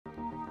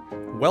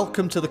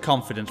Welcome to the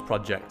Confidence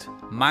Project.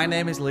 My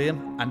name is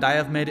Liam and I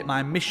have made it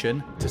my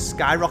mission to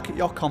skyrocket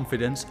your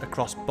confidence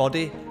across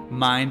body,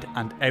 mind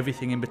and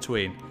everything in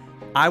between.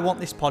 I want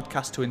this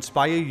podcast to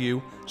inspire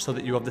you so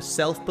that you have the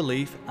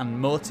self-belief and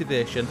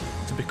motivation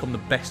to become the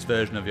best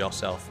version of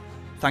yourself.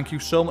 Thank you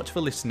so much for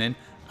listening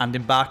and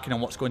embarking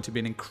on what's going to be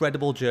an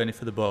incredible journey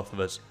for the both of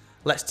us.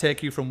 Let's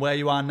take you from where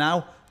you are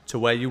now to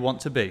where you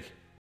want to be.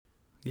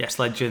 Yes,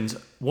 legends,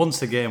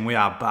 once again we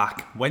are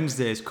back.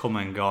 Wednesday's come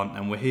and gone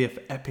and we're here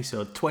for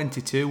episode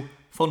 22.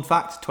 Fun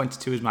fact,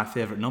 22 is my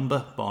favourite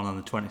number, born on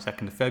the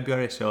 22nd of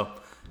February, so,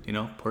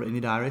 put it in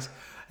your diaries.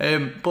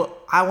 But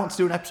I want to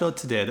do an episode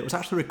today that was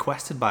actually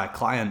requested by a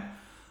client.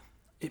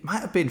 It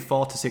might have been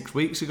 4 to 6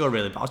 weeks ago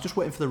really, but I was just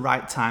waiting for the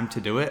right time to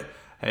do it.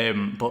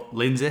 But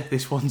Lindsay,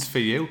 this one's for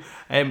you.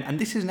 And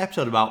this is an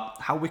episode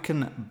about how we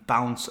can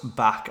bounce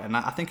back, and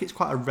I think it's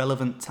quite a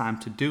relevant time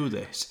to do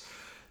this.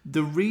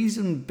 The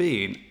reason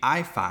being,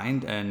 I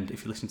find, and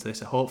if you listen to this,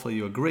 hopefully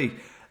you agree,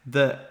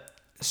 that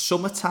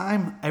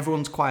summertime,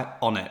 everyone's quite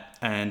on it,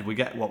 and we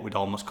get what we'd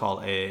almost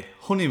call a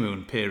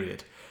honeymoon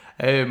period.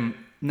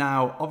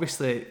 Now,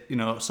 obviously,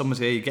 summer's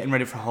here, you're getting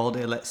ready for a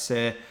holiday, let's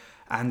say,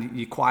 and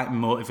you're quite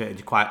motivated,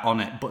 you're quite on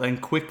it, but then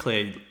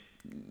quickly,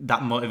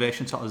 that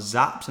motivation sort of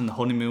zaps and the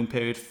honeymoon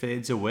period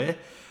fades away.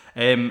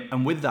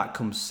 And with that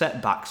comes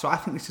setbacks. So I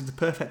think this is the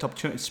perfect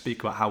opportunity to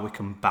speak about how we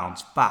can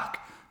bounce back.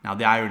 Now,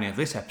 the irony of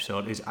this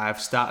episode is I've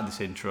started this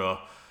intro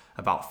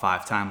about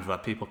 5 times where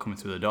people coming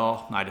through the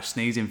door, I had a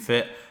sneezing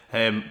fit,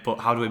 but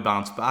how do we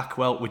bounce back?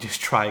 Well, we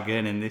just try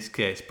again in this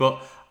case.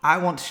 But I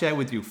want to share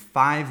with you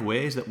 5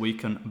 ways that we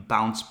can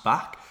bounce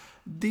back.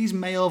 These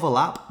may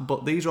overlap,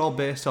 but these are all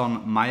based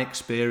on my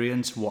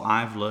experience, what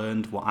I've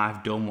learned, what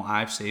I've done, what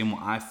I've seen,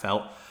 what I've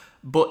felt.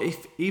 But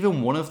if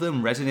even one of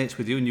them resonates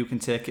with you and you can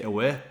take it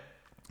away,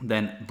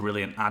 then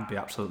brilliant, I'd be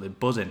absolutely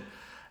buzzing.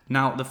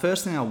 Now, the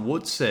first thing I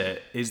would say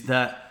is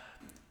that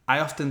I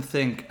often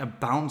think a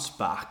bounce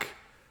back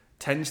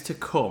tends to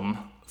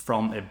come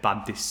from a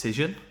bad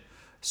decision.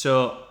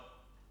 So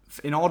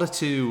in order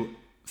to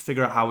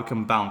figure out how we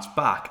can bounce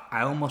back,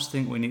 I almost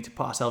think we need to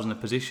put ourselves in a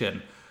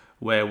position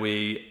where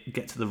we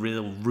get to the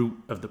real root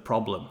of the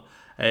problem.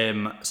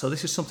 So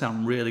this is something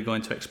I'm really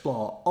going to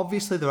explore.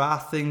 Obviously, there are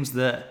things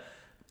that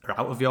are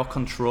out of your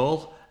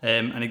control.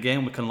 And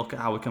again, we can look at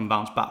how we can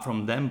bounce back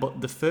from them.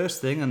 But the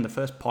first thing and the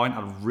first point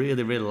I'd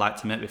really like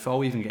to make before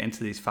we even get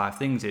into these 5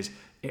 things is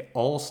it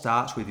all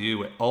starts with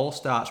you. It all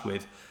starts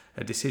with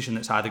a decision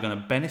that's either going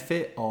to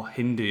benefit or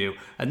hinder you.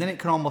 And then it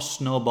can almost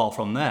snowball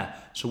from there.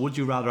 So would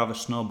you rather have a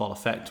snowball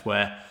effect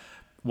where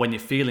when you're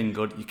feeling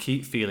good, you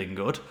keep feeling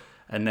good,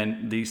 and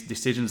then these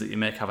decisions that you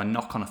make have a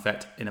knock-on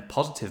effect in a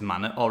positive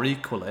manner, or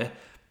equally,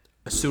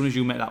 as soon as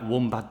you make that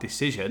one bad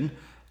decision,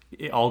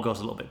 it all goes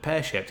a little bit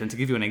pear-shaped? And to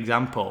give you an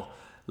example,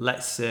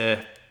 let's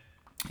say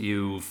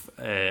you've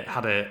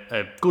had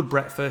a good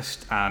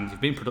breakfast and you've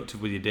been productive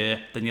with your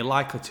day, then you're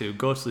likely to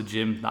go to the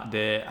gym that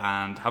day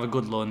and have a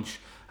good lunch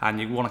and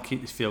you want to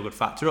keep this feel-good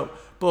factor up.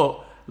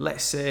 But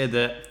let's say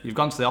that you've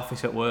gone to the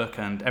office at work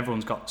and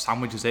everyone's got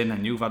sandwiches in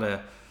and you've had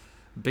a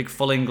big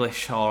full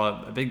English or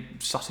a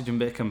big sausage and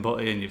bacon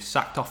butty and you've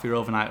sacked off your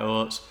overnight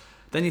oats.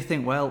 Then you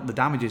think, well, the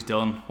damage is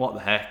done, what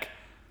the heck,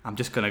 I'm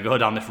just going to go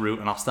down this route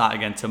and I'll start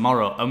again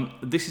tomorrow.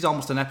 This is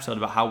almost an episode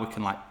about how we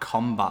can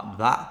combat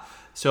that.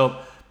 So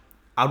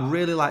I'd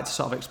really like to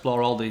sort of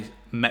explore all these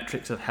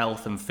metrics of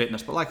health and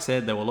fitness, but like I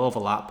said, they will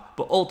overlap.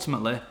 But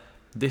ultimately,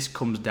 this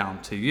comes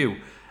down to you.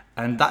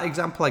 And that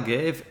example I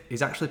gave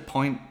is actually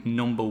point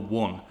number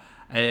 1.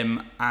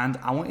 And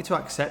I want you to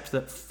accept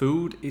that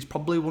food is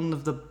probably one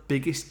of the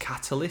biggest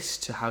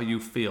catalysts to how you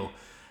feel.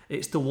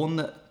 It's the one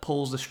that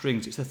pulls the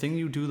strings. It's the thing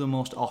you do the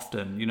most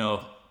often.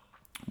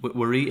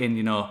 We're eating,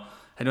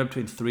 anywhere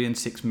between 3 and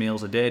 6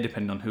 meals a day,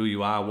 depending on who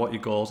you are, what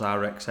your goals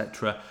are,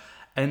 etc.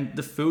 And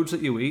the foods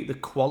that you eat, the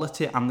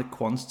quality and the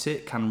quantity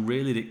can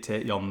really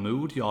dictate your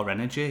mood, your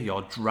energy,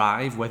 your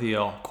drive, whether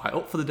you're quite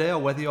up for the day or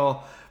whether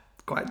you're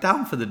quite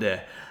down for the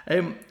day.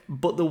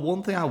 But the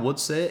one thing I would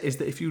say is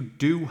that if you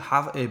do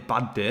have a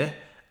bad day,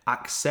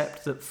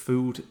 accept that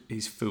food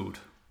is food.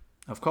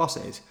 Of course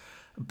it is.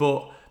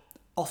 But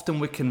often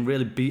we can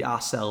really beat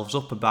ourselves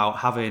up about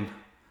having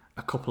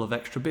a couple of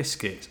extra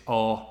biscuits,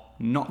 or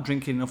not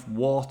drinking enough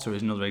water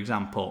is another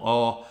example,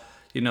 or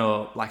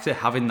like I say,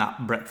 having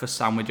that breakfast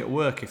sandwich at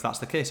work if that's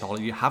the case, or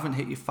you haven't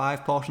hit your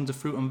 5 portions of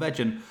fruit and veg.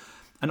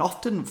 And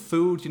often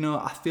food,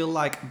 I feel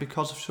like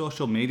because of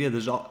social media,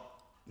 there's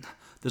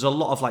a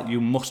lot of you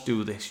must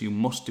do this, you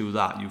must do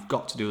that, you've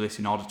got to do this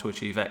in order to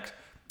achieve X.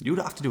 You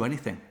don't have to do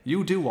anything.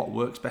 You do what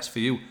works best for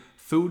you.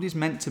 Food is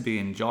meant to be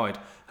enjoyed,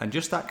 and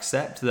just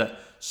accept that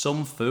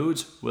some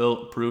foods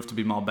will prove to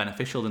be more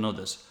beneficial than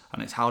others,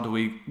 and it's how do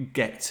we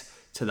get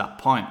to that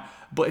point.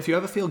 But if you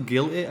ever feel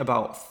guilty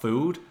about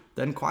food,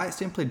 then quite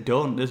simply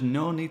don't. There's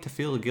no need to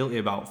feel guilty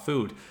about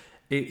food.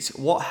 It's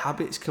what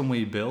habits can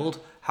we build?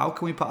 How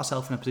can we put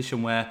ourselves in a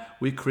position where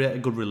we create a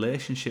good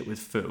relationship with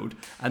food?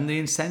 And the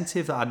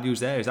incentive that I'd use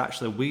there is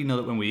actually we know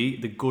that when we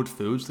eat the good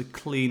foods, the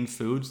clean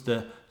foods,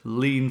 the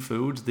lean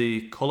foods,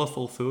 the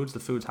colourful foods, the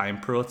foods high in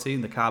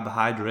protein, the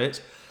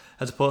carbohydrates,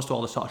 as opposed to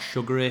all the sort of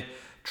sugary,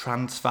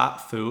 trans fat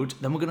food,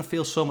 then we're going to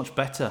feel so much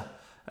better.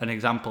 An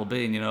example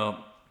being,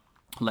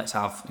 let's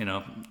have, an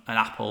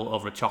apple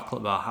over a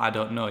chocolate bar. I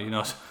don't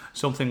know,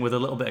 something with a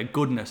little bit of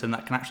goodness and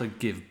that can actually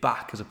give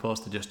back as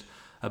opposed to just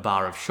a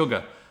bar of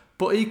sugar.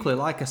 But equally,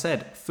 like I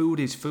said, food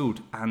is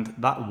food, and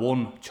that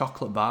one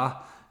chocolate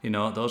bar,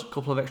 those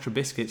couple of extra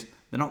biscuits,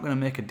 they're not going to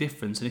make a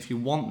difference. And if you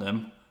want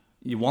them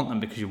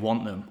because you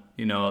want them.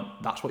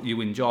 That's what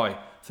you enjoy.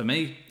 For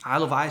me, I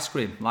love ice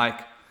cream.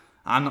 Like,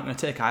 I'm not going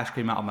to take ice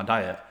cream out of my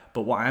diet,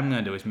 but what I'm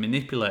going to do is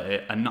manipulate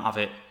it and not have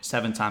it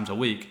 7 times a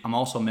week. I'm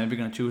also maybe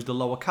going to choose the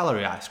lower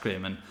calorie ice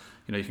cream, and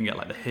you can get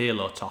like the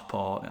Halo top,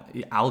 or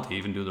Aldi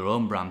even do their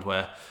own brand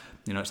where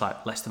it's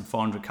like less than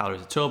 400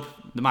 calories a tub.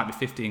 There might be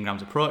 15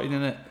 grams of protein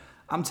in it.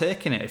 I'm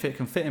taking it. If it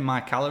can fit in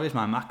my calories,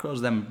 my macros,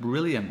 then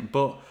brilliant.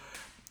 But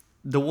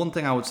the one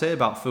thing I would say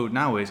about food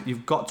now is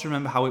you've got to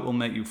remember how it will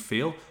make you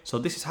feel. So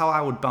this is how I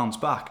would bounce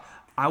back.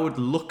 I would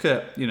look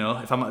at,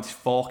 if I'm at this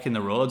fork in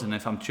the road and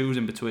if I'm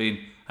choosing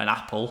between an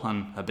apple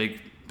and a big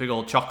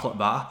old chocolate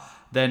bar,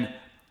 then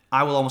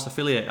I will almost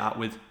affiliate that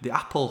with the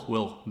apple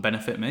will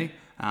benefit me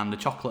and the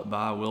chocolate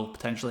bar will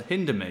potentially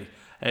hinder me,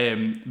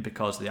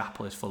 because the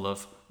apple is full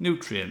of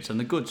nutrients and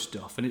the good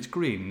stuff and it's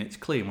green and it's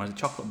clean, whereas the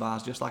chocolate bar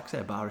is just like I say,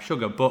 a bar of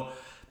sugar. But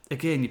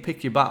again, you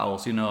pick your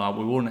battles. We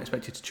wouldn't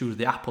expect you to choose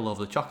the apple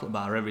over the chocolate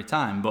bar every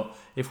time, but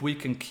if we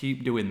can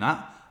keep doing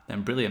that,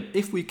 then brilliant.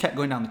 If we kept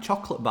going down the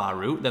chocolate bar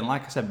route, then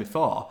like I said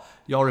before,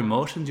 your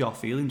emotions, your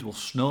feelings will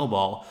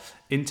snowball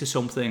into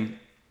something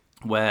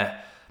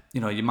where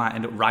you might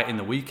end up writing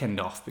the weekend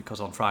off because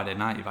on Friday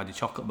night you've had your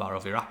chocolate bar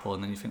over your apple,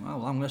 and then you think,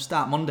 well, I'm going to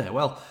start Monday.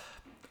 Well,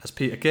 as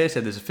Peter Kay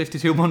said, there's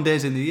 52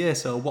 Mondays in the year,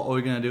 so what are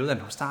we going to do then?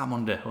 We'll start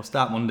Monday.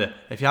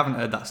 If you haven't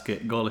heard that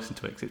skit, go listen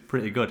to it because it's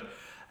pretty good.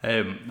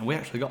 And we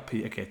actually got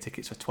Peter Kay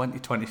tickets for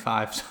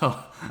 2025, so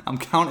I'm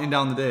counting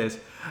down the days,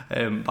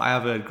 but I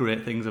have heard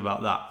great things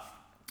about that.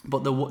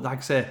 But like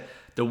I say,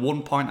 the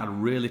one point I'd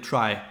really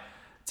try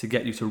to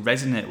get you to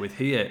resonate with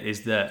here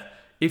is that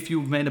if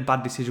you've made a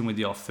bad decision with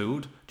your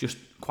food, just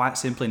quite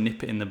simply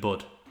nip it in the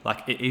bud.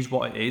 Like, it is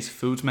what it is.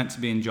 Food's meant to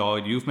be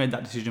enjoyed. You've made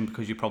that decision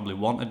because you probably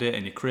wanted it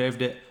and you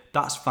craved it.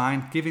 That's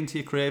fine. Give in to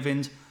your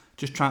cravings.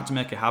 Just try to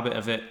make a habit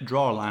of it.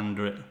 Draw a line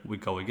under it. We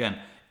go again.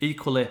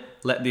 Equally,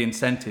 let the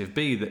incentive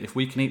be that if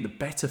we can eat the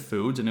better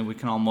foods and if we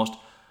can almost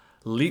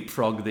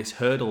leapfrog this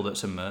hurdle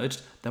that's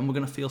emerged, then we're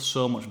going to feel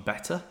so much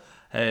better.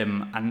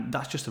 And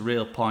that's just a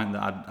real point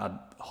that I'd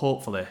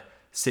hopefully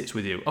sits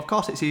with you. Of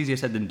course, it's easier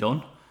said than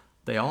done.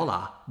 They all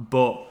are.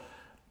 But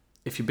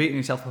if you're beating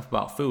yourself up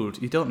about food,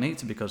 you don't need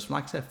to, because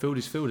like I said, food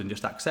is food and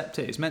just accept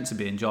it. It's meant to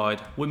be enjoyed.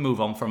 We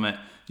move on from it.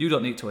 You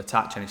don't need to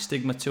attach any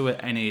stigma to it,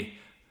 any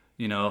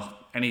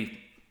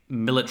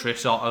military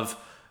sort of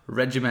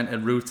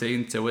regimented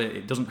routine to it.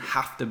 It doesn't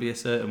have to be a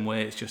certain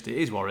way. It's just, it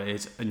is what it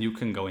is, and you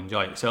can go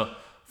enjoy it. So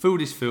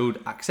food is food.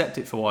 Accept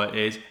it for what it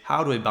is.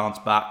 How do we bounce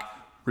back?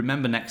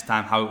 Remember next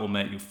time how it will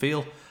make you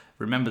feel.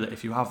 Remember that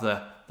if you have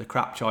the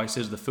crap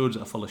choices, the foods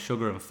that are full of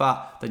sugar and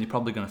fat, then you're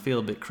probably going to feel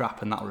a bit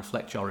crap, and that will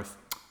reflect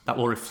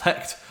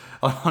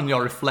on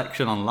your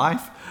reflection on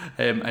life.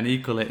 And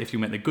equally, if you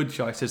make the good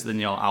choices, then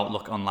your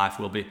outlook on life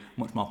will be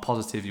much more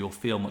positive. You'll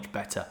feel much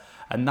better.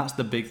 And that's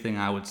the big thing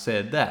I would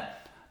say there.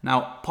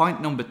 Now,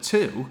 point number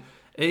 2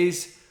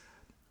 is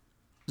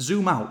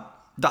zoom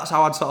out. That's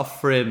how I'd sort of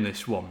frame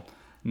this one.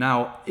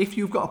 Now, if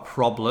you've got a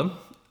problem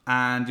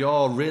and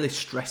you're really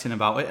stressing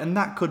about it, and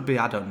that could be,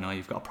 I don't know,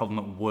 you've got a problem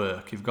at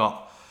work,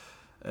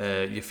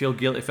 you feel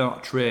guilty for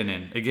not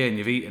training, again,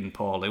 you've eaten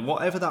poorly,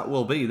 whatever that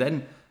will be,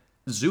 then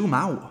zoom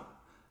out.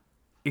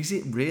 Is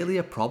it really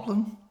a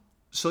problem?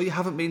 So you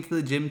haven't been to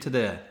the gym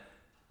today?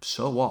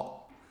 So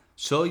what?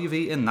 So you've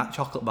eaten that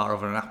chocolate bar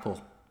over an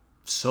apple?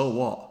 So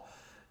what?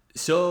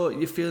 So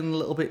you're feeling a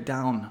little bit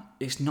down?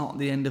 It's not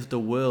the end of the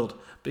world,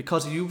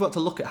 because you've got to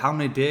look at how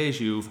many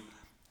days you've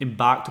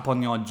embarked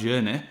upon your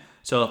journey.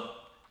 So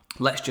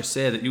let's just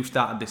say that you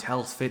started this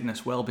health,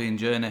 fitness, well-being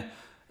journey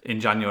in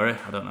January,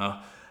 I don't know,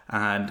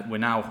 and we're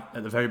now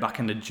at the very back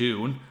end of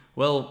June.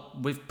 Well,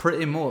 we've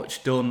pretty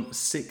much done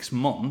 6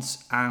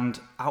 months, and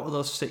out of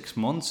those 6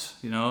 months,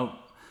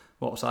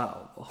 what was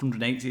that,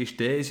 180-ish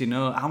days,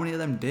 how many of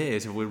them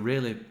days have we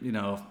really,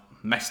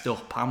 messed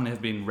up? How many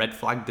have been red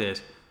flag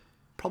days?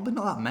 Probably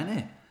not that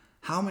many.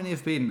 How many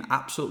have been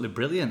absolutely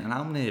brilliant, and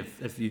how many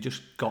have you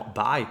just got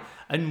by?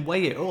 And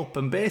weigh it up,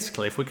 and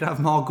basically, if we can have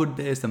more good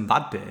days than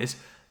bad days,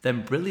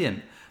 then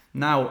brilliant.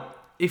 Now,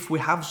 if we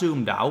have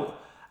zoomed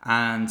out,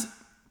 and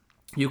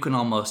you can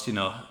almost,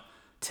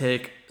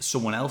 take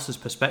someone else's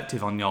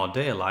perspective on your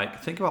day,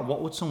 like, think about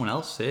what would someone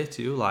else say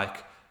to you,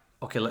 like,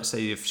 okay, let's say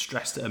you've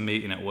stressed at a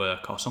meeting at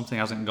work, or something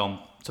hasn't gone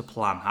to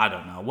plan, I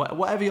don't know,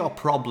 whatever your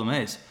problem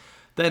is,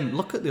 then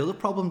look at the other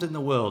problems in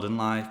the world and,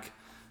 like,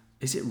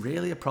 is it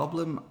really a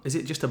problem? Is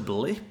it just a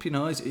blip?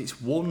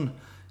 It's one,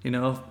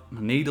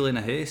 needle in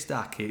a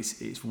haystack.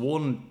 It's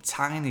one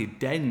tiny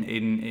dent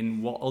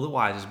in what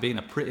otherwise has been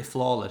a pretty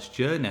flawless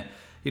journey.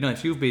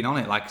 If you've been on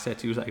it, like I said,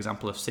 to use that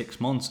example of 6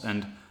 months,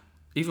 and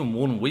even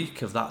 1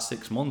 week of that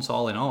 6 months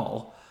all in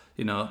all,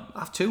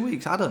 have 2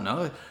 weeks, I don't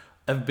know,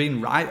 have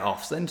been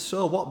write-offs, then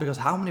so what? Because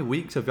how many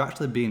weeks have you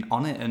actually been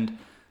on it? And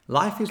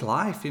life is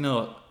life,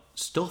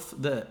 stuff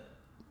that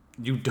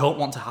you don't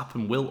want to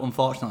happen will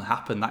unfortunately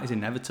happen. That is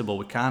inevitable.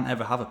 We can't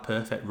ever have a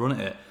perfect run at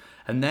it.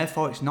 And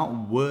therefore, it's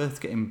not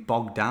worth getting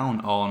bogged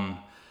down on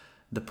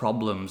the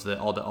problems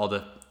or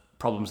the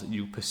problems that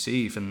you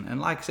perceive. And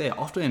like I say,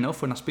 often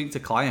enough when I speak to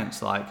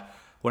clients, like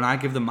when I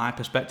give them my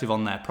perspective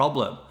on their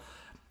problem,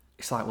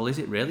 it's like, well, is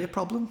it really a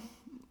problem?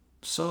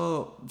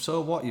 So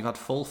what? You've had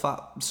full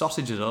fat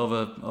sausages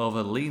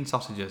over lean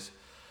sausages.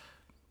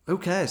 Who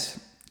cares?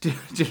 Do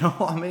you know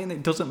what I mean?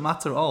 It doesn't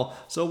matter at all.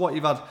 So what?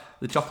 You've had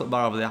the chocolate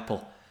bar over the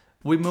apple.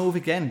 We move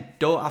again.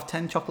 Don't have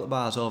 10 chocolate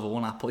bars over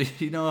one apple.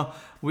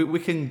 We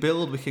can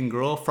build, we can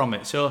grow from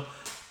it. So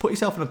put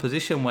yourself in a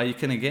position where you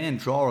can again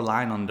draw a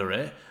line under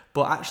it,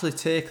 but actually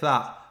take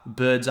that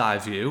bird's eye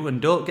view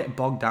and don't get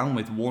bogged down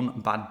with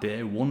one bad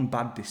day, one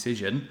bad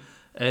decision.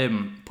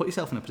 Put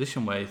yourself in a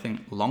position where you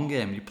think long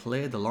game, you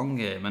play the long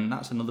game, and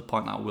that's another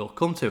point that we'll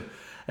come to.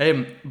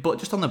 But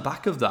just on the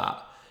back of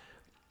that,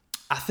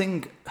 I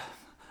think,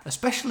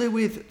 especially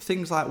with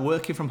things like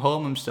working from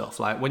home and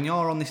stuff, like when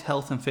you're on this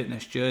health and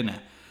fitness journey,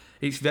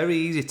 it's very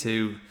easy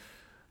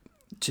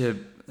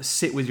to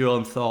sit with your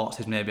own thoughts,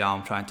 is maybe how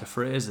I'm trying to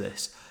phrase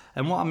this.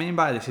 And what I mean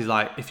by this is,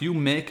 like, if you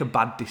make a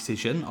bad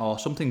decision or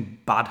something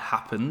bad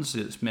happens,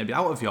 it's maybe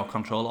out of your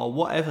control or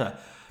whatever,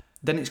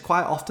 then it's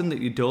quite often that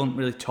you don't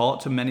really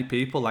talk to many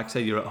people. Like,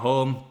 say you're at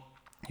home,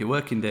 your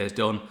working day's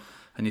done,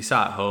 and you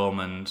sat at home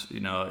and,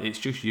 it's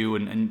just you,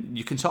 and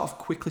you can sort of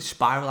quickly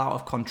spiral out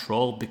of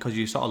control because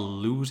you're sort of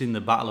losing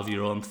the battle of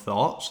your own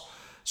thoughts.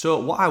 So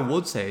what I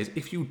would say is,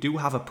 if you do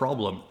have a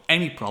problem,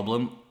 any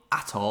problem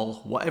at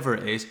all, whatever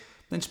it is,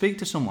 then speak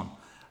to someone.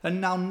 And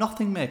now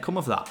nothing may come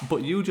of that,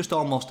 but you just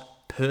almost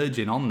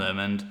purging on them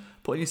and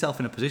putting yourself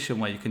in a position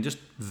where you can just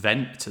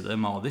vent to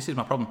them, or this is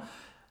my problem.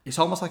 It's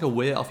almost like a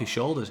weight off your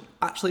shoulders.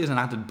 Actually, as an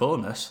added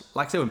bonus,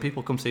 like I say, when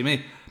people come see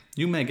me,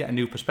 you may get a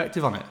new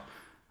perspective on it.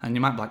 And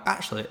you might be like,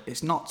 actually,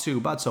 it's not too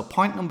bad. So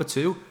point number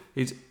 2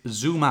 is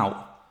zoom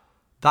out.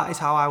 That is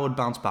how I would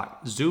bounce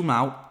back. Zoom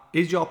out.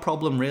 Is your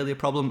problem really a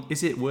problem?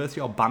 Is it worth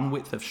your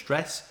bandwidth of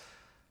stress?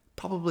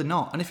 Probably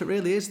not. And if it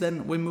really is,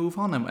 then we move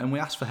on and we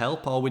ask for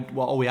help, or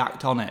we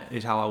act on it,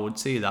 is how I would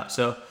see that.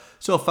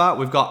 So far,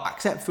 we've got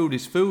accept food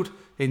is food,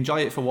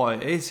 enjoy it for what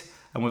it is,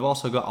 and we've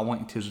also got I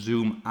want you to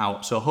zoom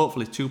out. So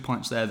hopefully 2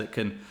 points there that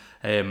can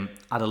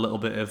add a little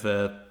bit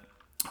of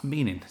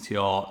meaning to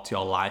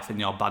your life and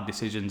your bad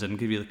decisions, and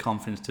give you the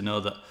confidence to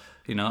know that,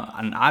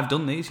 and I've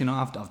done these,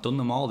 I've done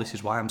them all. This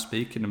is why I'm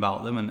speaking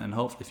about them, and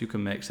hopefully if you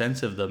can make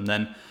sense of them,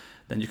 then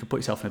you can put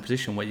yourself in a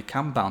position where you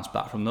can bounce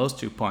back from those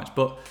 2 points.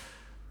 But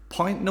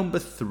point number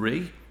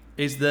 3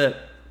 is that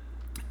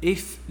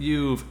if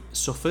you've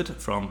suffered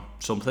from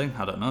something,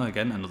 I don't know,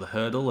 again, another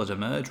hurdle has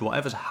emerged,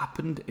 whatever's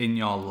happened in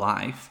your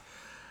life,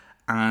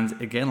 and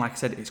again, like I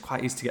said, it's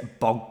quite easy to get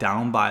bogged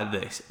down by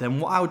this, then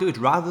what I would do is,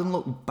 rather than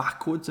look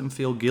backwards and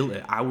feel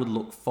guilty, I would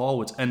look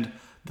forwards. And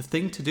the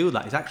thing to do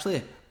that is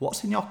actually,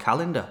 what's in your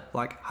calendar?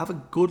 Like, have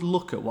a good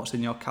look at what's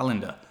in your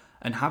calendar,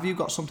 and have you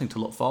got something to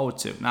look forward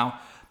to?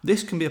 Now,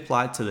 this can be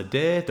applied to the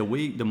day, the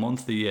week, the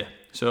month, the year.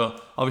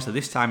 So obviously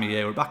this time of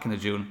year, we're back into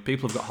June,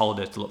 people have got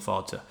holidays to look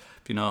forward to.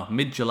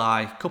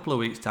 Mid-July, couple of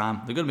weeks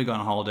time, they're going to be going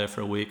on holiday for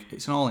a week.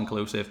 It's an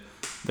all-inclusive.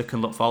 They can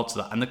look forward to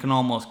that, and they can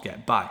almost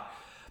get by.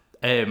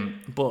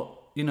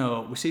 But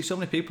we see so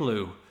many people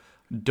who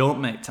don't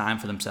make time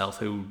for themselves,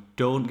 who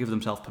don't give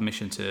themselves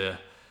permission to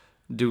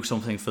do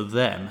something for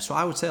them. So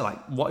I would say,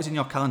 like, what is in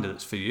your calendar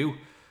that's for you?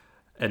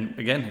 And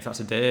again, if that's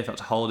a day, if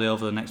that's a holiday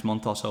over the next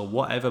month or so,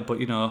 whatever.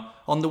 But,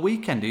 on the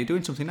weekend, are you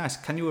doing something nice?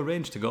 Can you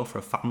arrange to go for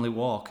a family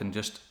walk and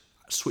just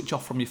switch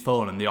off from your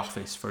phone in the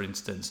office, for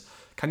instance?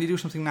 Can you do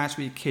something nice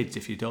with your kids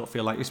if you don't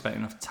feel like you're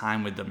spending enough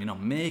time with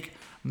them?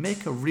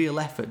 Make a real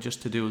effort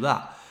just to do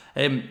that.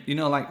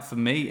 Like for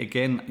me,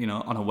 again,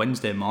 on a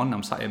Wednesday morning,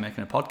 I'm sat here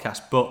making a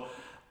podcast, but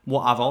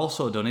what I've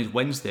also done is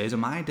Wednesdays are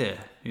my day.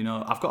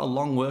 I've got a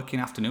long working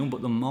afternoon,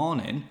 but the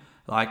morning,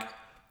 like,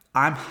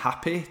 I'm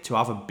happy to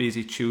have a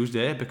busy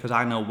Tuesday because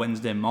I know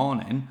Wednesday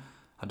morning,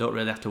 I don't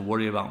really have to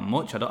worry about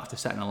much. I don't have to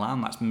set an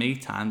alarm. That's me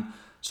time.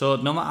 So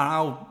no matter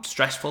how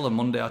stressful a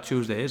Monday or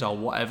Tuesday is or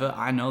whatever,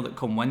 I know that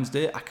come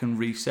Wednesday, I can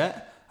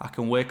reset. I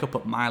can wake up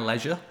at my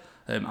leisure.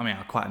 I'm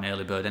quite an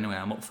early bird anyway.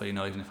 I'm up for,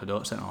 even if I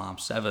don't set an alarm,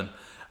 7.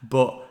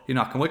 But,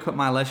 I can wake up at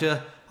my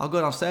leisure. I'll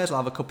go downstairs, I'll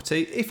have a cup of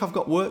tea. If I've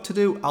got work to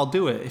do, I'll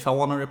do it. If I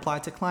want to reply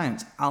to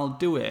clients, I'll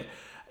do it.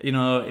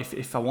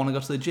 If I want to go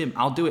to the gym,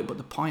 I'll do it. But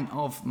the point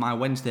of my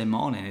Wednesday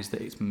morning is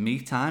that it's me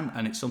time,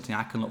 and it's something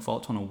I can look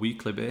forward to on a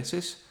weekly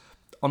basis.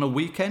 On a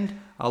weekend,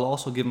 I'll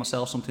also give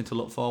myself something to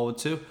look forward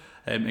to.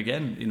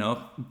 Again,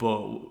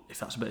 but if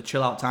that's a bit of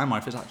chill out time, or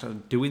if it's actually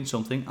doing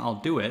something, I'll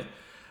do it.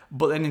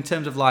 But then in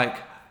terms of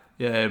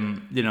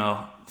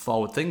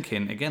forward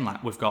thinking, again,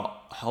 like, we've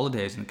got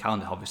holidays in the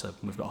calendar, obviously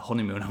we've got a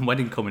honeymoon and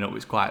wedding coming up,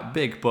 it's quite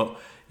big, but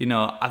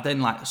I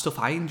then stuff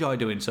I enjoy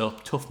doing, so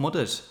Tough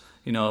Mudders,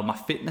 my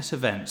fitness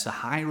events, the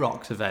High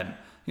Rocks event,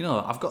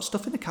 I've got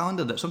stuff in the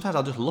calendar that sometimes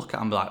I'll just look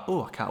at and be like,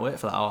 oh, I can't wait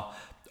for that, or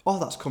oh,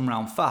 that's come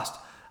around fast.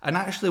 And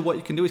actually what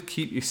you can do is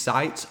keep your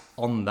sights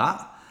on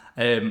that,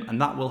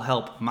 and that will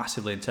help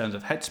massively in terms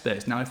of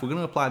headspace. Now, if we're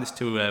going to apply this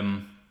to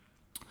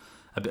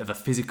a bit of a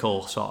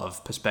physical sort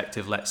of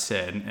perspective, let's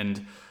say,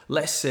 and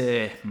let's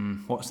say,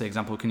 what's the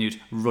example we can use?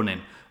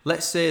 Running.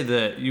 Let's say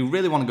that you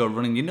really want to go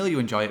running, you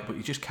enjoy it, but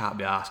you just can't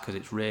be arsed because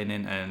it's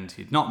raining and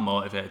you're not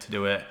motivated to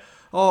do it.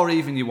 Or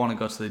even you want to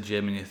go to the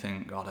gym and you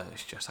think, God,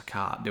 it's just, I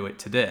can't do it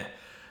today.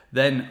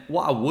 Then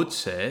what I would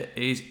say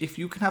is if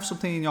you can have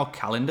something in your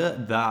calendar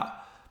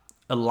that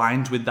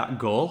aligns with that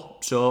goal.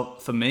 So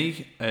for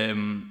me,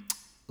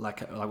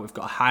 like we've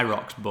got a High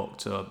Rocks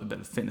booked, so a bit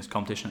of a fitness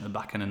competition at the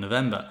back end of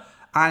November.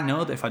 I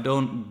know that if I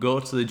don't go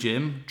to the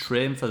gym,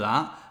 train for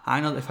that, I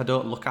know that if I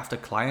don't look after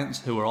clients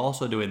who are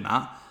also doing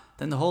that,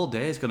 then the whole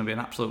day is going to be an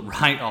absolute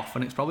write-off,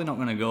 and it's probably not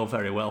going to go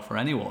very well for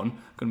anyone. I'm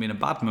going to be in a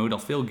bad mood, I'll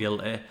feel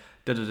guilty,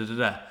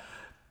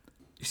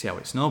 You see how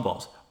it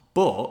snowballs.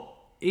 But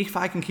if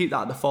I can keep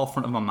that at the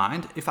forefront of my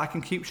mind, if I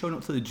can keep showing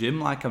up to the gym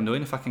like I'm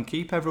doing, if I can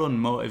keep everyone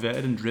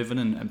motivated and driven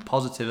and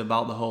positive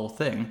about the whole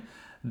thing,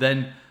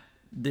 then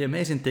the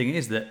amazing thing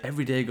is that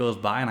every day goes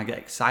by and I get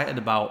excited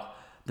about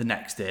the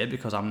next day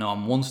because I know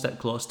I'm one step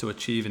closer to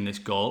achieving this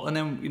goal. And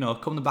then,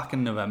 come the back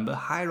in November,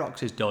 High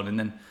Rocks is done. And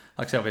then,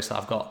 like I said, obviously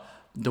I've got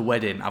the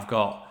wedding, I've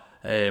got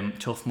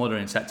Tough Mudder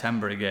in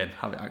September again.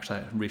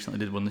 I recently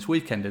did one this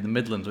weekend in the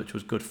Midlands, which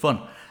was good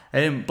fun.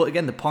 But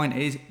again, the point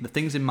is, the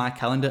things in my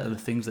calendar are the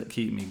things that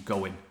keep me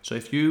going. So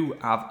if you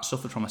have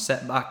suffered from a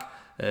setback,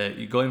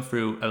 you're going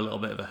through a little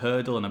bit of a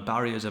hurdle and a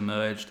barrier's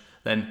emerged,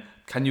 then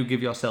can you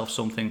give yourself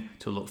something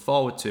to look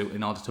forward to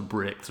in order to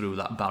break through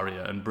that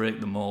barrier and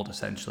break the mold,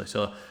 essentially?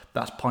 So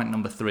that's point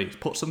number 3.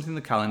 Put something in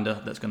the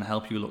calendar that's going to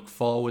help you look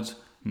forwards,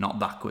 not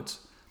backwards.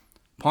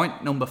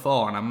 Point number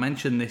 4, and I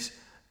mentioned this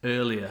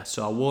earlier,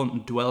 so I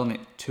won't dwell on it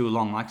too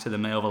long. Like I said, they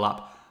may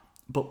overlap,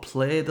 but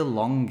play the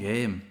long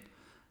game.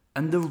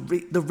 And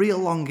the real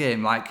long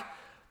game, like,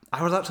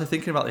 I was actually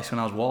thinking about this when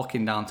I was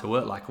walking down to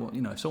work, like, well,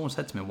 if someone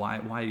said to me,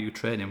 why are you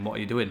training, what are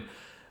you doing?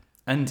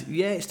 And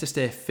yeah, it's to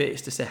stay fit,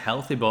 it's to stay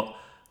healthy, but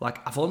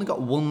like, I've only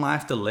got one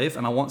life to live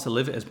and I want to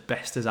live it as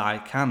best as I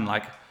can.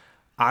 Like,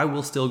 I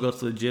will still go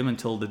to the gym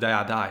until the day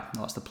I die.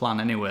 That's the plan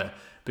anyway,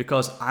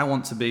 because I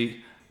want to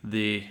be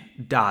the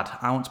dad,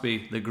 I want to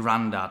be the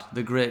granddad,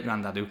 the great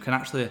granddad who can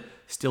actually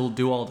still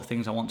do all the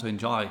things I want to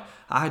enjoy.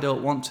 I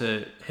don't want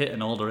to hit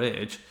an older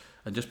age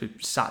and just be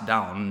sat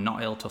down,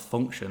 not able to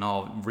function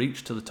or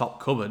reach to the top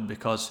cupboard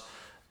because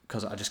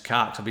I just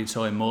can't, because I've been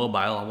so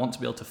immobile. I want to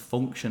be able to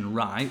function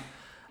right.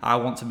 I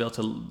want to be able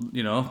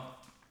to,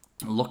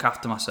 look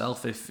after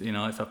myself. If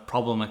a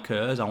problem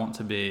occurs, I want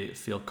to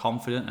feel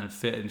confident and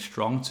fit and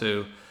strong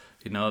to,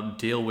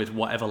 deal with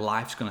whatever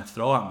life's going to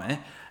throw at me.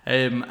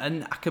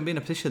 And I can be in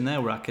a position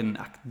there where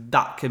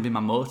that can be my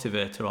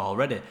motivator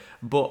already.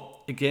 But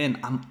again,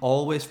 I'm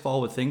always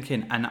forward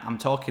thinking, and I'm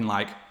talking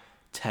like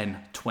 10,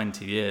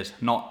 20 years,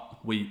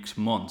 not weeks,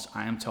 months.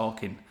 I am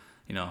talking,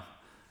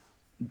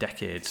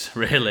 decades,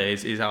 really,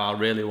 is how I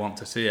really want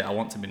to see it. I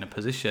want to be in a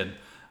position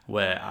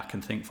where I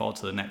can think forward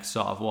to the next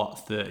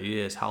 30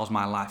 years. How's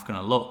my life going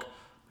to look?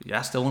 Yeah,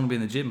 I still want to be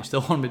in the gym. I still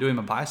want to be doing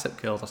my bicep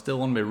curls. I still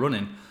want to be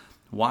running.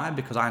 Why?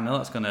 Because I know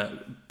that's going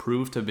to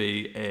prove to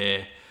be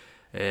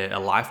a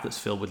life that's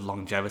filled with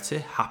longevity,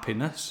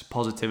 happiness,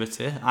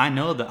 positivity. I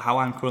know that how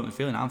I'm currently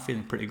feeling, I'm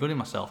feeling pretty good in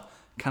myself.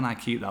 Can I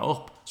keep that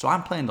up? So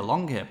I'm playing the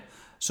long game.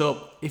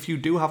 So if you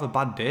do have a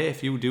bad day,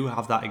 if you do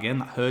have that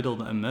hurdle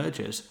that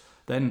emerges,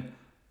 then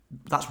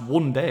that's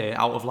one day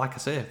out of, like I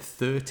say,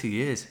 30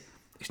 years.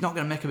 It's not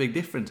going to make a big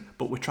difference,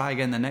 but we try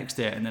again the next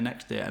day and the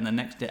next day and the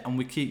next day, and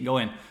we keep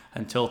going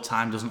until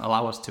time doesn't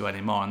allow us to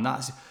anymore. And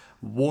that's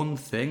one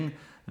thing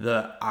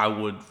that I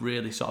would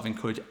really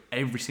encourage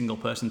every single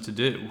person to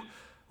do,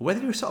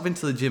 whether you're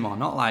into the gym or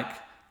not. Like,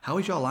 how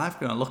is your life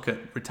going to look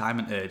at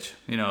retirement age?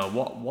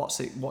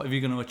 What are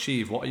you going to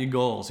achieve? What are your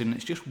goals? And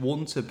it's just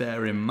one to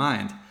bear in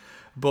mind.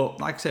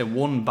 But like I say,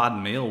 one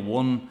bad meal,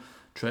 one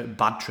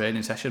bad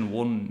training session,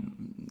 one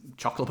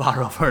chocolate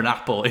bar over an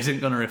apple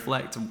isn't going to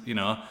reflect,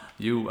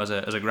 you as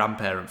a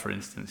grandparent, for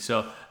instance.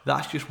 So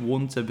that's just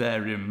one to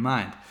bear in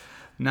mind.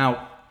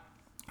 Now,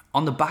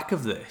 on the back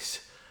of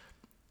this,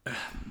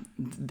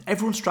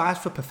 everyone strives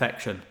for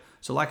perfection.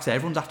 So like I say,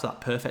 everyone's after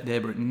that perfect day,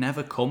 but it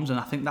never comes. And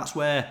I think that's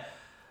where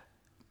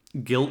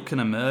guilt can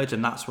emerge,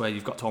 and that's where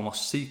you've got to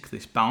almost seek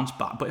this bounce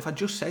back. But if I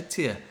just said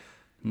to you,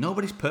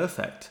 nobody's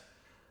perfect,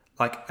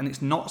 and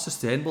it's not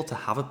sustainable to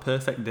have a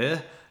perfect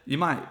day. You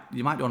might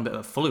do on a bit of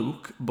a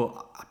fluke, but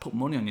I put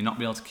money on you not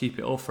being able to keep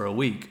it up for a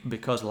week,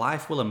 because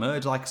life will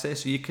emerge, like I say.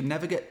 So you can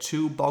never get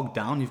too bogged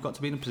down. You've got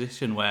to be in a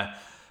position where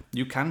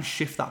you can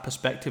shift that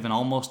perspective and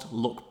almost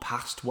look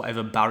past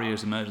whatever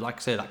barriers emerge. Like I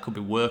say, that could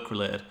be work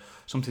related,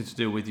 something to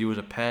do with you as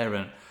a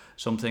parent,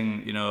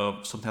 something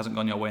hasn't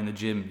gone your way in the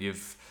gym,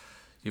 you've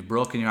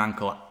broken your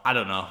ankle, I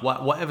don't know,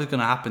 whatever's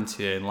going to happen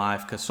to you in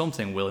life, because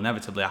something will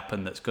inevitably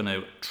happen that's going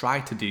to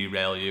try to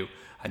derail you.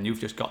 And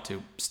you've just got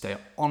to stay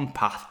on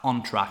path,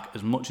 on track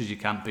as much as you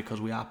can, because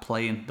we are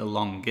playing the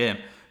long game.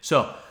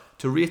 So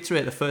to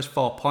reiterate the first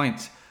 4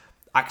 points,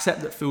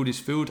 accept that food is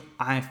food.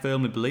 I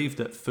firmly believe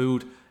that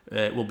food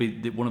will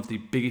be one of the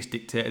biggest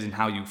dictators in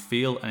how you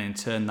feel, and in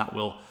turn that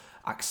will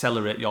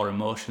accelerate your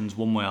emotions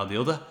one way or the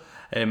other.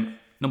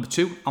 Number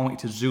 2, I want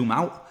you to zoom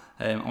out.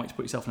 I want you to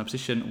put yourself in a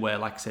position where,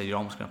 like I say, you're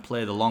almost going to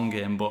play the long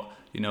game, but,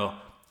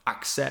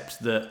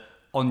 accept that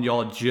on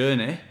your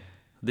journey,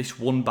 this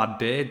one bad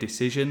day,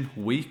 decision,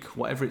 week,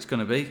 whatever it's going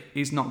to be,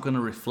 is not going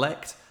to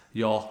reflect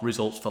your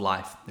results for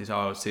life, is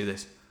how I would see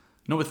this.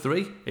 Number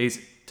 3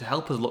 is to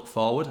help us look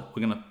forward.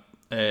 We're going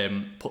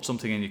to put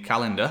something in your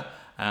calendar,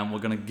 and we're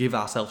going to give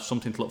ourselves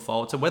something to look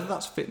forward to, whether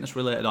that's fitness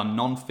related or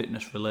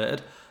non-fitness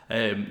related.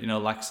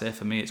 Like I say,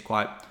 for me, it's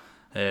quite,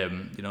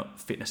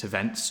 fitness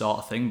events sort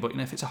of thing. But,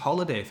 if it's a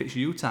holiday, if it's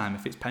you time,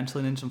 if it's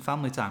penciling in some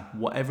family time,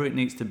 whatever it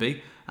needs to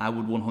be, I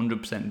would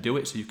 100% do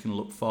it so you can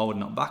look forward,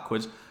 not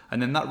backwards.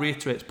 And then that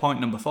reiterates point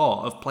number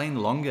 4 of playing the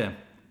long game.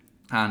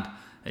 And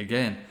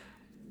again,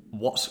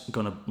 what's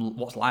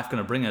life going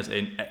to bring us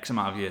in X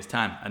amount of years'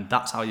 time? And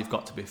that's how you've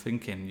got to be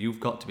thinking. You've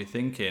got to be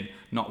thinking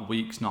not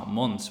weeks, not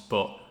months,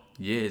 but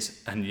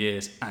years and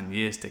years and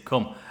years to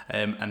come.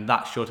 And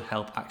that should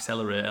help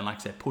accelerate and, like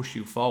I say, push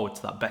you forward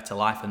to that better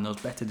life and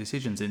those better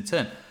decisions in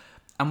turn.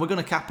 And we're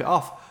going to cap it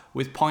off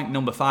with point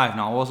number 5.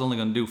 Now, I was only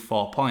going to do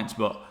 4 points,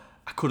 but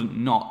I couldn't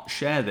not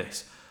share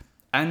this.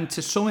 And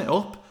to sum it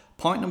up,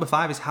 point number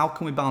 5 is how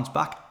can we bounce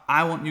back?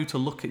 I want you to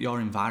look at your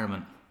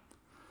environment.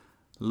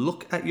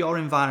 Look at your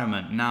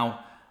environment.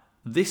 Now,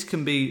 this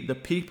can be the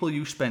people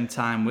you spend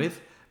time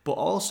with, but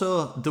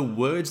also the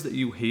words that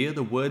you hear,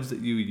 the words that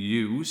you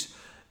use.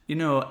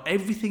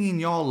 Everything in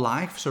your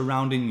life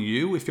surrounding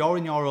you. If you're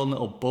in your own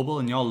little bubble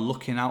and you're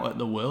looking out at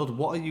the world,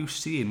 what are you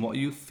seeing? What are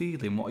you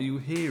feeling? What are you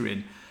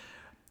hearing?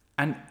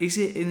 And is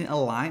it in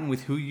line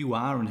with who you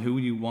are and who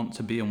you want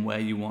to be and where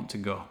you want to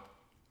go?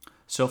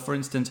 So, for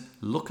instance,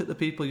 look at the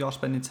people you're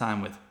spending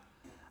time with.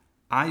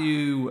 Are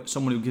you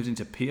someone who gives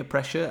into peer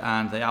pressure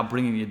and they are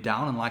bringing you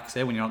down? And like I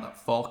say, when you're at that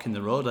fork in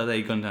the road, are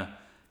they going to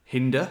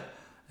hinder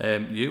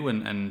you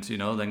and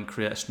then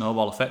create a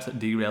snowball effect that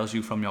derails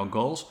you from your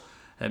goals?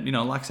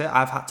 Like I say,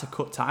 I've had to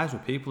cut ties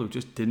with people who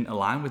just didn't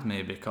align with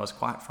me because,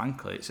 quite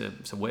frankly, it's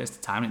a waste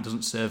of time. It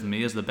doesn't serve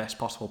me as the best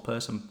possible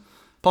person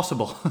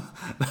possible.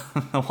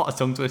 What a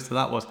tongue twister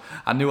that was.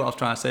 I knew what I was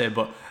trying to say,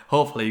 but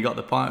hopefully you got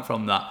the point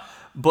from that.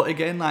 But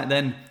again,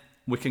 then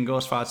we can go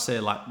as far as to say,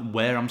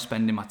 where I'm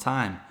spending my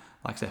time.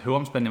 Like I say, who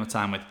I'm spending my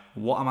time with.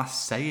 What am I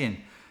saying?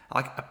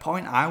 A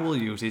point I will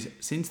use is,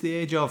 since the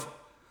age of,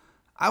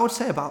 I would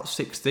say about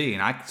 16,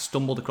 I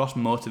stumbled across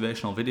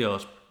motivational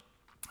videos.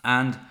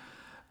 And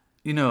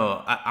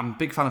I'm a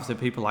big fan of the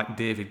people like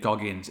David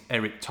Goggins,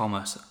 Eric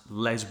Thomas,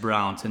 Les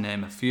Brown, to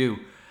name a few.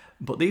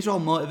 But these are all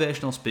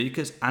motivational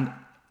speakers, and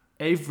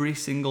every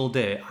single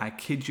day, I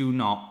kid you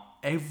not,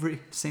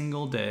 every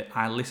single day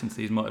I listen to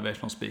these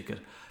motivational speakers.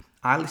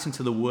 I listen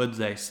to the words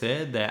they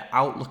say, their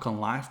outlook on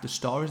life, the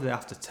stories they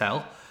have to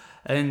tell.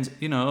 And,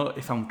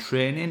 if I'm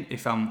training,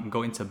 if I'm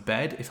going to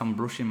bed, if I'm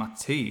brushing my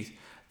teeth,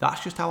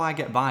 that's just how I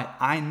get by.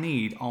 I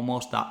need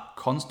almost that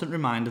constant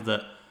reminder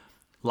that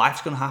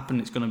life's going to happen,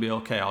 it's going to be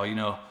okay,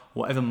 or,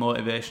 whatever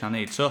motivation I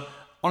need. So,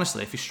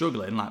 honestly, if you're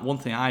struggling, one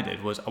thing I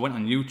did was I went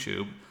on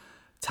YouTube,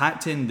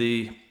 typed in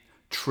the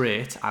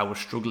trait I was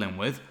struggling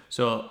with.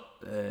 So,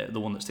 the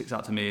one that sticks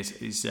out to me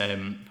is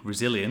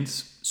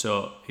resilience.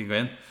 So,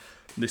 again,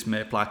 this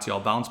may apply to your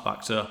bounce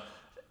back. So,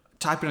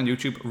 type in on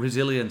YouTube,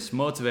 resilience,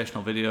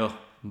 motivational video,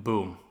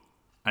 boom,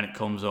 and it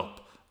comes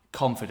up.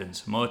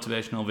 Confidence,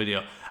 motivational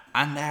video.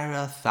 And there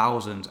are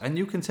thousands. And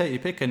you can take your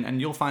pick and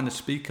you'll find the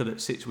speaker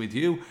that sits with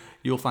you.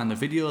 You'll find the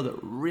video that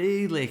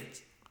really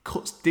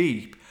cuts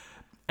deep.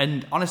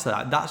 And honestly,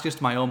 that's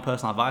just my own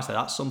personal advice.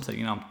 That's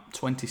something, I'm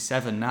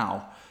 27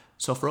 now.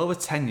 So for over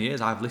 10 years,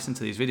 I've listened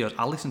to these videos.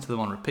 I'll listen to them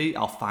on repeat.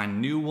 I'll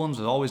find new ones.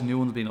 There's always new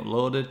ones being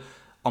uploaded.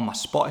 On my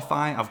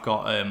Spotify, I've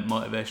got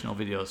motivational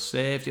videos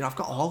saved. I've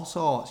got all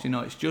sorts.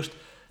 It's just,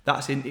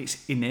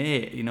 it's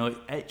innate. It's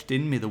etched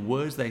in me. The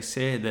words they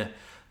say,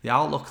 the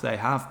outlook they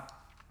have.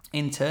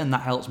 In turn,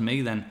 that helps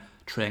me then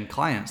train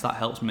clients. That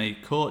helps me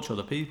coach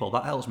other people.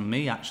 That helps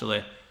me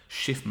actually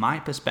shift my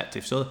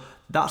perspective. So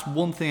that's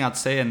one thing I'd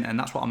say, and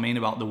that's what I mean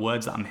about the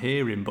words that I'm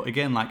hearing. But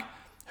again,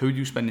 who are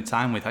you spending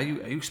time with? Are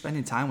you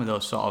spending time with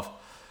those sort of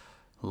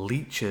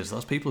leeches,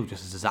 those people who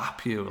just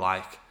zap you?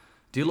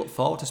 Do you look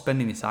forward to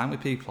spending your time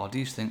with people, or do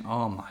you just think,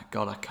 oh my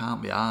God, I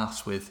can't be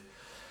arsed with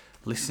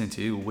listening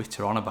to you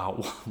witter on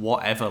about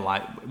whatever?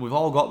 We've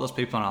all got those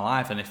people in our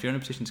life, and if you're in a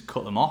position to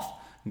cut them off,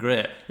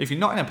 great. If you're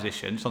not in a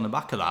position, just on the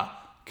back of that,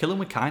 kill them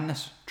with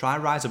kindness. Try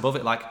rise above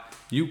it.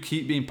 You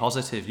keep being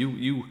positive.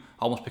 You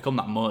almost become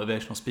that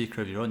motivational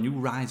speaker of your own. You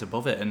rise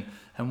above it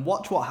and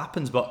watch what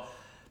happens. But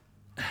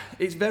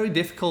it's very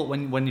difficult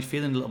when you're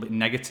feeling a little bit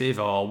negative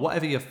or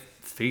whatever you're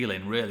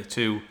feeling, really,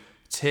 to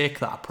take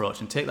that approach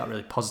and take that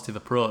really positive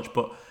approach.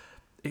 But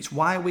it's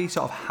why we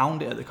sort of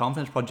hound it at the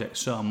Confidence Project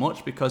so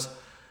much, because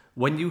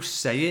when you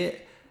say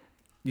it,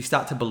 you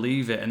start to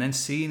believe it, and then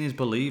seeing is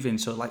believing.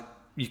 So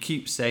you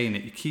keep saying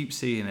it, you keep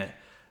seeing it.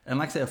 And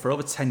like I said, for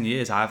over 10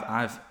 years,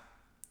 I've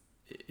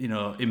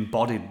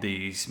embodied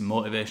these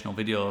motivational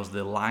videos,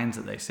 the lines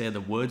that they say,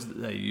 the words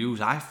that they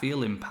use, I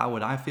feel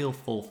empowered, I feel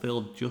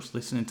fulfilled just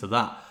listening to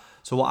that.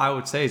 So what I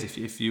would say is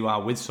if you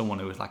are with someone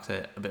who is, like,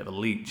 say, a bit of a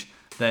leech,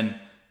 then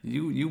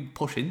you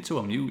push into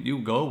them, you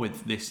go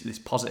with this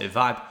positive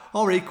vibe.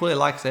 Or equally,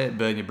 like I say,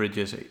 burn your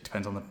bridges. It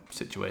depends on the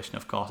situation,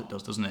 of course it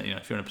does, doesn't it?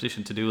 If you're in a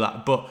position to do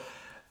that. But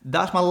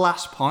that's my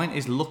last point,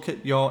 is look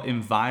at your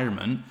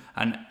environment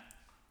and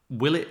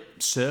will it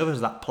serve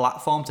as that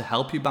platform to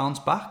help you bounce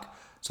back?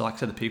 So like I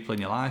said, the people in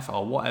your life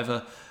or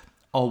whatever,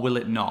 or will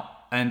it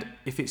not? And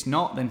if it's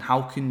not, then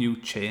how can you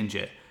change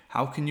it?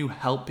 How can you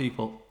help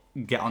people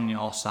get on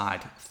your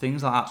side?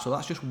 Things like that. So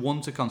that's just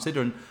one to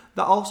consider. And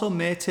that also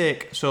may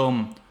take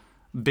some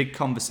big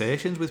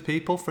conversations with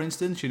people. For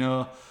instance,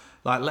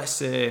 like let's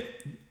say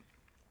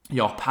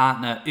your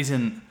partner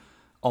isn't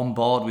on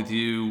board with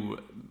you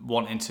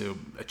wanting to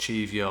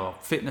achieve your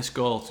fitness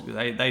goals.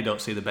 They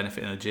don't see the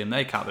benefit in the gym.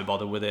 They can't be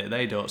bothered with it.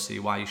 They don't see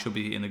why you should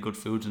be eating the good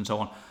foods and so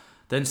on.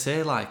 Then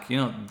say, like,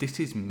 this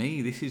is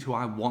me. This is who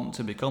I want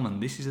to become,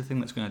 and this is the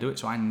thing that's going to do it.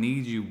 So I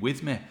need you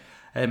with me.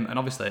 And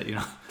obviously,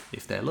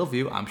 if they love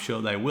you, I'm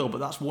sure they will. But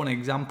that's one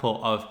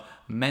example of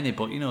many.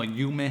 But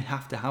you may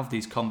have to have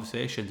these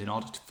conversations in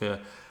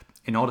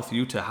order for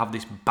you to have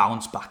this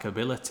bounce back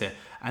ability.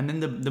 And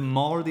then the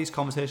more of these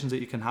conversations that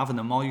you can have, and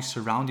the more you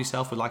surround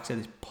yourself with, like I said,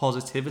 this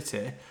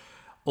positivity,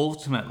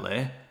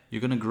 ultimately you're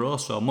going to grow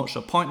so much.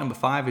 So point number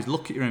 5 is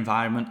look at your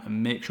environment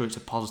and make sure it's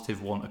a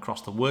positive one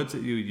across the words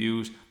that you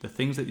use, the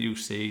things that you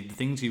see, the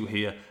things you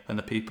hear, and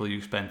the people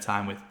you spend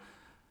time with.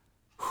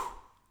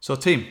 So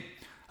team,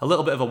 a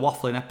little bit of a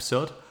waffling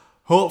episode.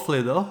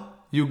 Hopefully though,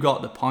 you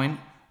got the point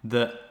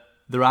that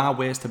there are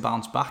ways to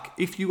bounce back.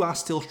 If you are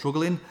still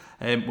struggling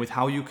with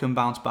how you can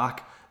bounce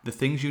back, the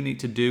things you need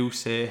to do,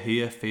 say,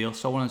 hear, feel,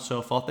 so on and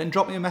so forth, then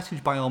drop me a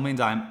message by all means.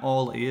 I'm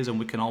all ears and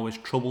we can always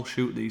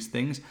troubleshoot these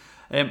things.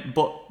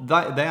 But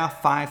they are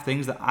 5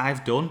 things that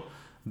I've done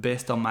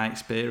based on my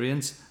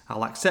experience.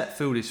 I'll accept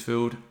food is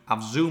food.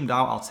 I've zoomed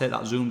out. I'll take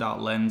that zoomed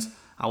out lens.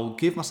 I will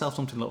give myself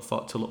something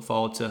to look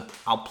forward to.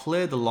 I'll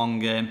play the long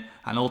game.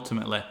 And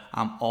ultimately,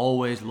 I'm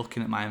always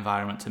looking at my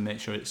environment to make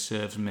sure it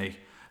serves me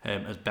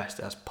as best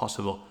as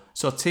possible.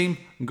 So team,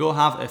 go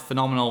have a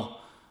phenomenal,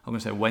 I'm going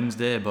to say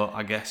Wednesday, but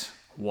I guess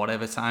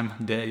whatever time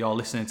day you're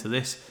listening to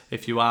this.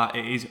 If you are,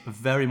 it is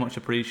very much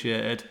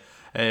appreciated.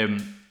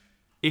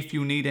 If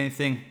you need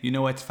anything, you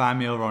know where to find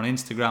me over on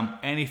Instagram.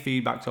 Any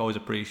feedback's always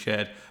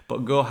appreciated.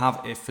 But go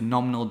have a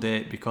phenomenal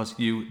day because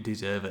you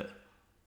deserve it.